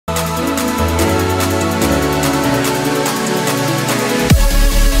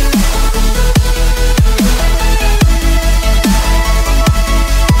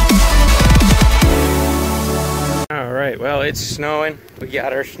it's snowing. We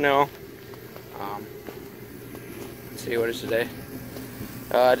got our snow. Let's see, what is today?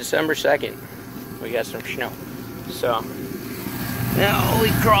 December 2nd. We got some snow. So now we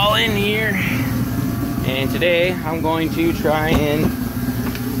crawl in here, and today I'm going to try and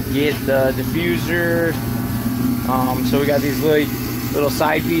get the diffuser. So we got these little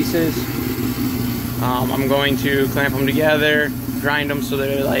side pieces. I'm going to clamp them together, grind them so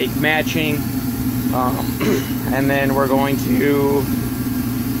they're like matching, and then we're going to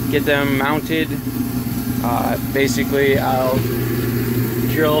get them mounted. Basically, I'll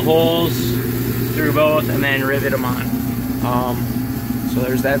drill holes through both and then rivet them on. So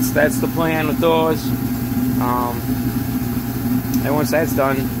that's the plan with those. And once that's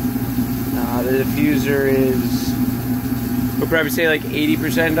done, the diffuser is, we'll probably say like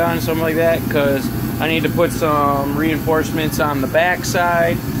 80% done, something like that, because I need to put some reinforcements on the back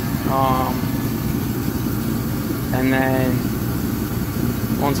side, and then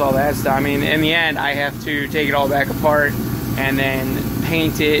once all that's done, I mean, in the end, I have to take it all back apart and then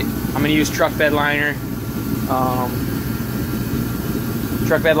paint it. I'm going to use truck bed liner.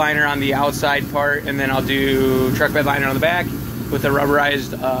 Truck bed liner on the outside part, and then I'll do truck bed liner on the back with a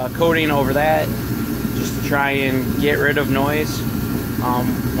rubberized coating over that, just to try and get rid of noise.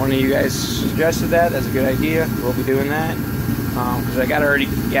 One of you guys suggested that. That's a good idea. We'll be doing that because I already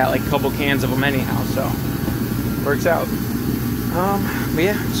got like a couple cans of them anyhow, so works out. But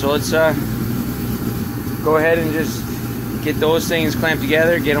yeah, so let's go ahead and just get those things clamped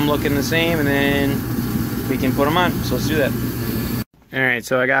together, get them looking the same, and then we can put them on. So let's do that. Alright,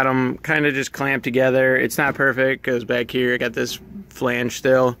 so I got them kind of just clamped together. It's not perfect because back here I got this flange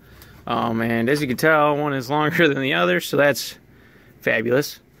still. And as you can tell, one is longer than the other, so that's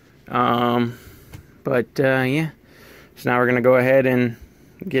fabulous. Yeah, so now we're going to go ahead and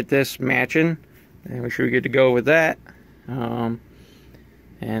get this matching, and we should be good to go with that. And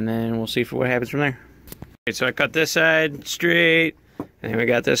then we'll see what happens from there. Okay, so I cut this side straight, and then we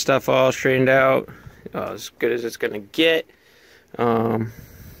got this stuff all straightened out, as good as it's going to get. Well,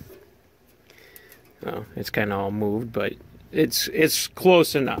 it's kind of all moved, but it's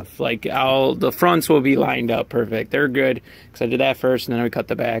close enough. Like the fronts will be lined up perfect. They're good because I did that first, and then we cut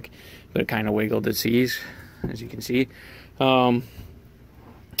the back, but it kind of wiggled its ease, as you can see. So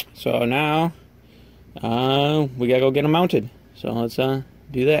now we gotta go get them mounted. So let's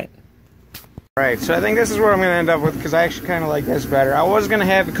do that. All right, so I think this is what I'm gonna end up with because I actually kind of like this better. I was gonna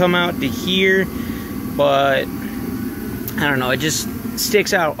have it come out to here, but I don't know, it just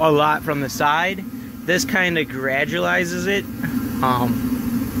sticks out a lot from the side. This kind of gradualizes it,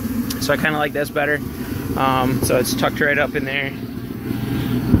 so I kind of like this better. So it's tucked right up in there.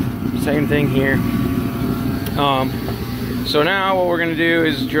 Same thing here. So now what we're gonna do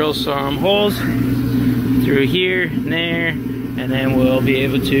is drill some holes through here and there, and then we'll be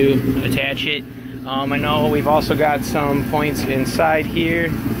able to attach it. I know we've also got some points inside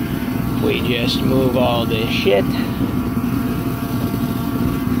here. We just move all this shit.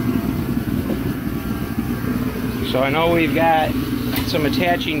 So I know we've got some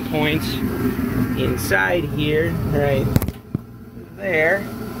attaching points inside here, right there.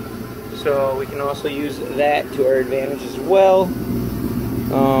 So we can also use that to our advantage as well.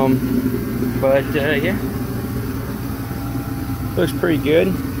 Yeah, looks pretty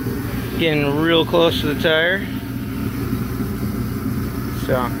good. Getting real close to the tire.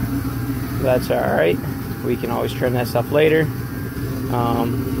 So that's alright. We can always trim that stuff later.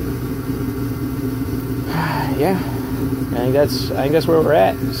 Yeah, I think that's where we're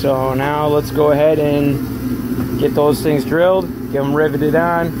at. So now let's go ahead and get those things drilled, get them riveted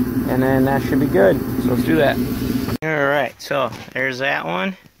on, and then that should be good. So let's do that. Alright, so there's that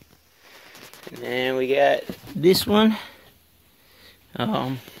one. And then we got this one.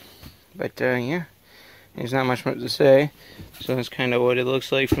 Yeah, there's not much more to say. So that's kind of what it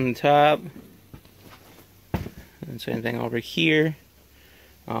looks like from the top. And same thing over here.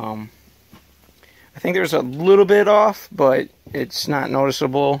 I think there's a little bit off, but it's not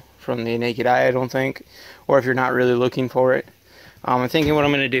noticeable from the naked eye, I don't think, or if you're not really looking for it. I'm thinking what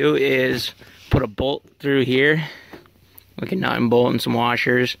I'm going to do is put a bolt through here, like a nut and bolt and some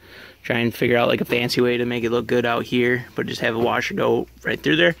washers, try and figure out like a fancy way to make it look good out here, but just have a washer go right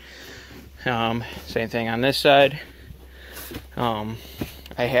through there. Same thing on this side. I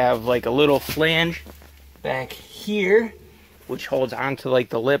have like a little flange back here, which holds onto like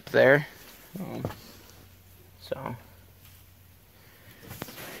the lip there.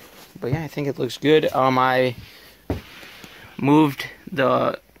 But yeah, I think it looks good. I moved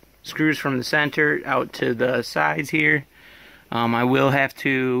the screws from the center out to the sides here. I will have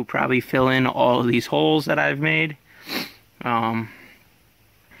to probably fill in all of these holes that I've made. Yeah,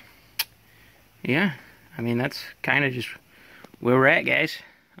 I mean, that's kind of just where we're at, guys.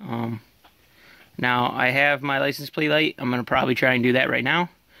 Now, I have my license plate light. I'm going to probably try and do that right now.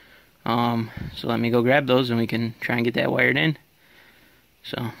 So let me go grab those and we can try and get that wired in.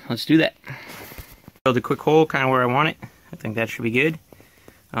 So, let's do that. Build a quick hole kind of where I want it. I think that should be good.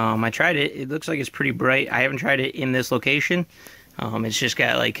 I tried it. It looks like it's pretty bright. I haven't tried it in this location. It's just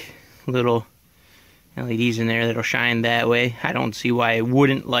got like little LEDs in there that'll shine that way. I don't see why it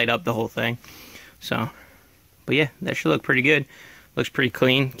wouldn't light up the whole thing. So, but yeah, that should look pretty good. Looks pretty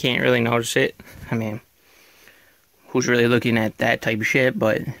clean. Can't really notice it. I mean, who's really looking at that type of shit?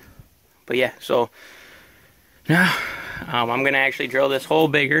 But yeah. So now I'm gonna actually drill this hole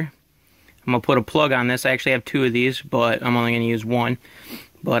bigger. I'm gonna put a plug on this. I actually have 2 of these, but I'm only gonna use 1.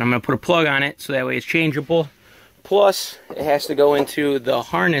 But I'm gonna put a plug on it so that way it's changeable. Plus, it has to go into the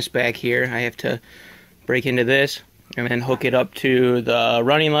harness back here. I have to break into this and then hook it up to the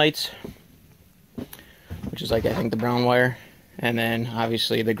running lights, which is like, I think, the brown wire. And then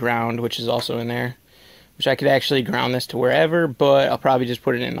obviously the ground, which is also in there, which I could actually ground this to wherever, but I'll probably just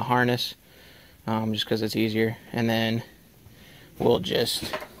put it in the harness, just because it's easier. And then we'll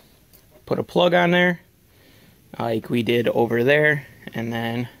just put a plug on there like we did over there, and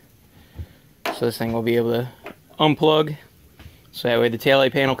then so this thing will be able to unplug, so that way the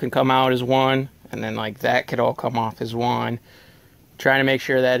taillight panel can come out as one, and then like that could all come off as one. Trying to make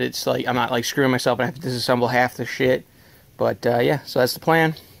sure that it's like I'm not like screwing myself and I have to disassemble half the shit. But yeah, so that's the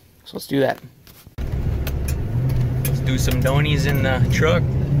plan. So let's do that. Let's do some donies in the truck.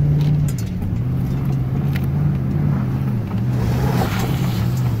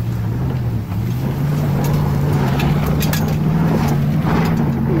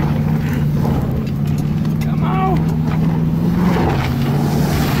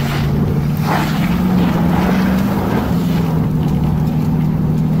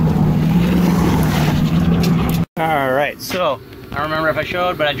 So, I don't remember if I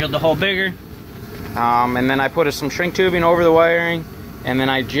showed, but I drilled the hole bigger. And then I put some shrink tubing over the wiring. And then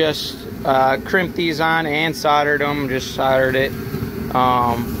I just crimped these on and soldered them. Just soldered it.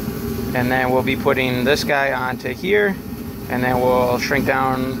 And then we'll be putting this guy onto here. And then we'll shrink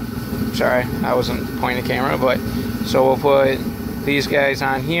down. Sorry, I wasn't pointing the camera. But so we'll put these guys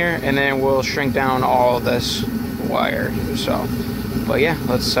on here. And then we'll shrink down all this wire. So, but yeah,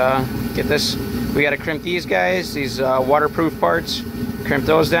 let's get this. We got to crimp these guys, these waterproof parts, crimp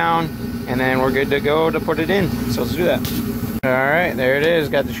those down, and then we're good to go to put it in. So let's do that. Alright, there it is.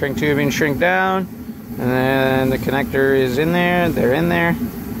 Got the shrink tubing shrink down, and then the connector is in there. They're in there.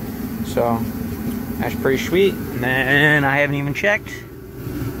 So that's pretty sweet. And then I haven't even checked,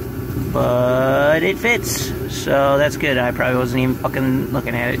 but it fits. So that's good. I probably wasn't even fucking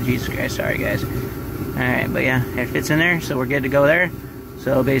looking at it. Jesus Christ, sorry guys. Alright, but yeah, it fits in there, so we're good to go there.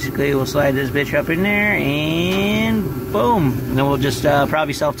 So basically we'll slide this bitch up in there and boom. And then we'll just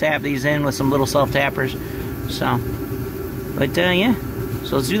probably self-tap these in with some little self-tappers. So, but yeah,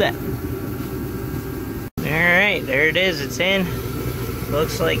 so let's do that. Alright, there it is, it's in.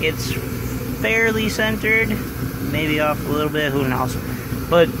 Looks like it's fairly centered. Maybe off a little bit, who knows.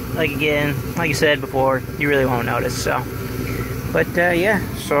 But like again, like I said before, you really won't notice, so. But yeah,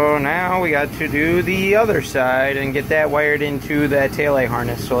 so now we got to do the other side and get that wired into that taillight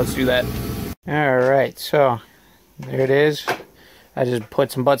harness. So let's do that. Alright, so there it is. I just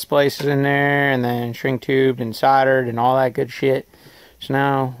put some butt splices in there and then shrink tubed and soldered and all that good shit. So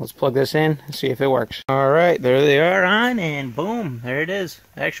now let's plug this in and see if it works. Alright, there they are on, and boom, there it is.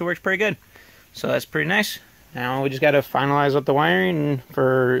 It actually works pretty good. So that's pretty nice. Now we just got to finalize up the wiring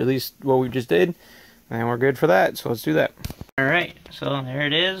for at least what we just did. And we're good for that, so let's do that. Alright, so there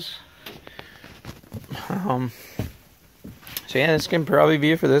it is. So yeah, this can probably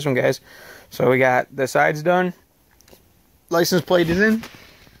be it for this one, guys. So we got the sides done. License plate is in.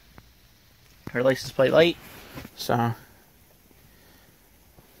 Or license plate light. So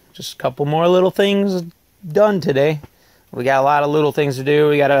just a couple more little things done today. We got a lot of little things to do.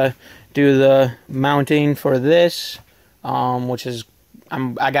 We gotta do the mounting for this, which is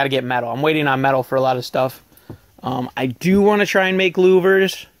I gotta get metal. I'm waiting on metal for a lot of stuff. I do want to try and make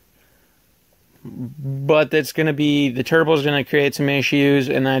louvers, but that's gonna be, the turbo's gonna create some issues,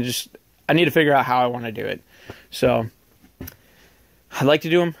 and I need to figure out how I want to do it. So I'd like to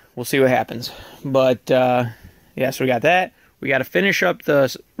do them. We'll see what happens. But yeah, so we got that. We got to finish up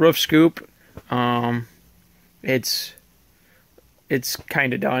the roof scoop. It's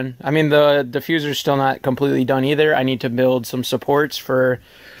kind of done. I mean, the diffuser's still not completely done either. I need to build some supports for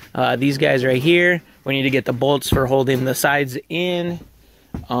these guys right here. We need to get the bolts for holding the sides in.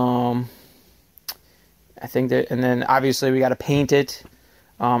 And I think that, and then obviously we got to paint it.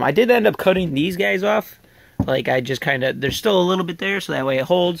 I did end up cutting these guys off. Like I just kind of, there's still a little bit there, so that way it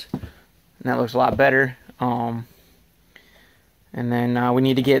holds, and that looks a lot better. And then we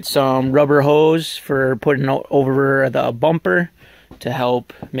need to get some rubber hose for putting over the bumper to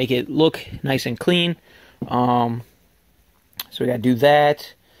help make it look nice and clean. So we got to do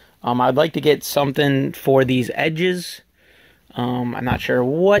that. I'd like to get something for these edges. I'm not sure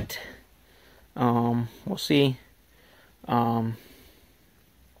what. We'll see. Trying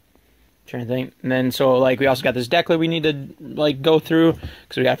to think. And then so like we also got this deck that we need to like go through,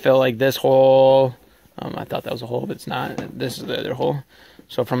 because we got to fill like this hole. I thought that was a hole, but it's not. This is the other hole.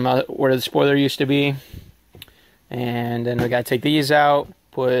 So from where the spoiler used to be, and then we got to take these out,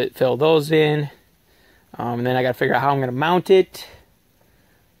 fill those in, and then I got to figure out how I'm gonna mount it.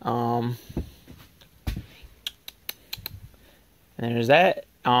 And there's that.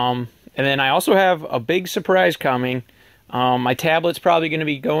 And then I also have a big surprise coming. My tablet's probably going to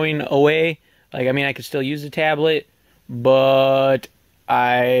be going away. Like, I mean, I could still use the tablet, but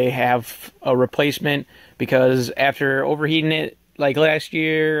I have a replacement, because after overheating it like last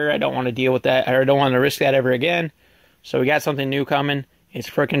year, I don't want to deal with that, or I don't want to risk that ever again. So we got something new coming. It's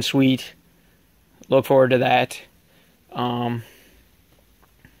freaking sweet. Look forward to that. But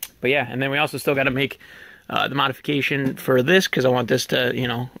yeah, and then we also still got to make the modification for this, because I want this to, you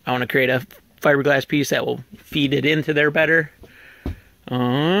know, I want to create a fiberglass piece that will feed it into there better. Yeah,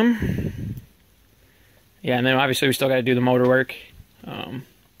 and then obviously we still got to do the motor work.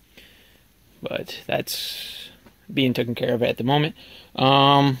 But that's being taken care of at the moment.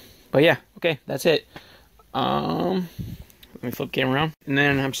 But yeah, okay, that's it. Let me flip the camera around. And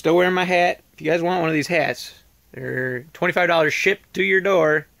then I'm still wearing my hat. If you guys want one of these hats, they're $25 shipped to your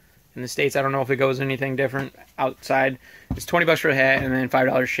door. In the States, I don't know if it goes anything different outside. It's 20 bucks for a hat, and then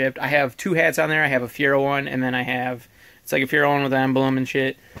 $5 shipped. I have two hats on there. I have a FIERO one, and then I have, it's like a FIERO one with an emblem and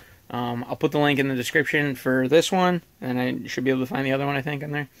shit. I'll put the link in the description for this one, and I should be able to find the other one, I think,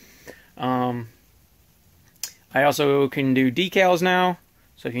 on there. I also can do decals now,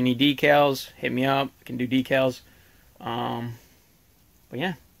 so if you need decals, hit me up. I can do decals. But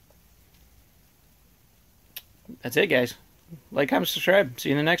yeah. That's it, guys. Like, comment, subscribe. See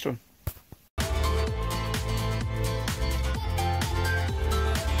you in the next one.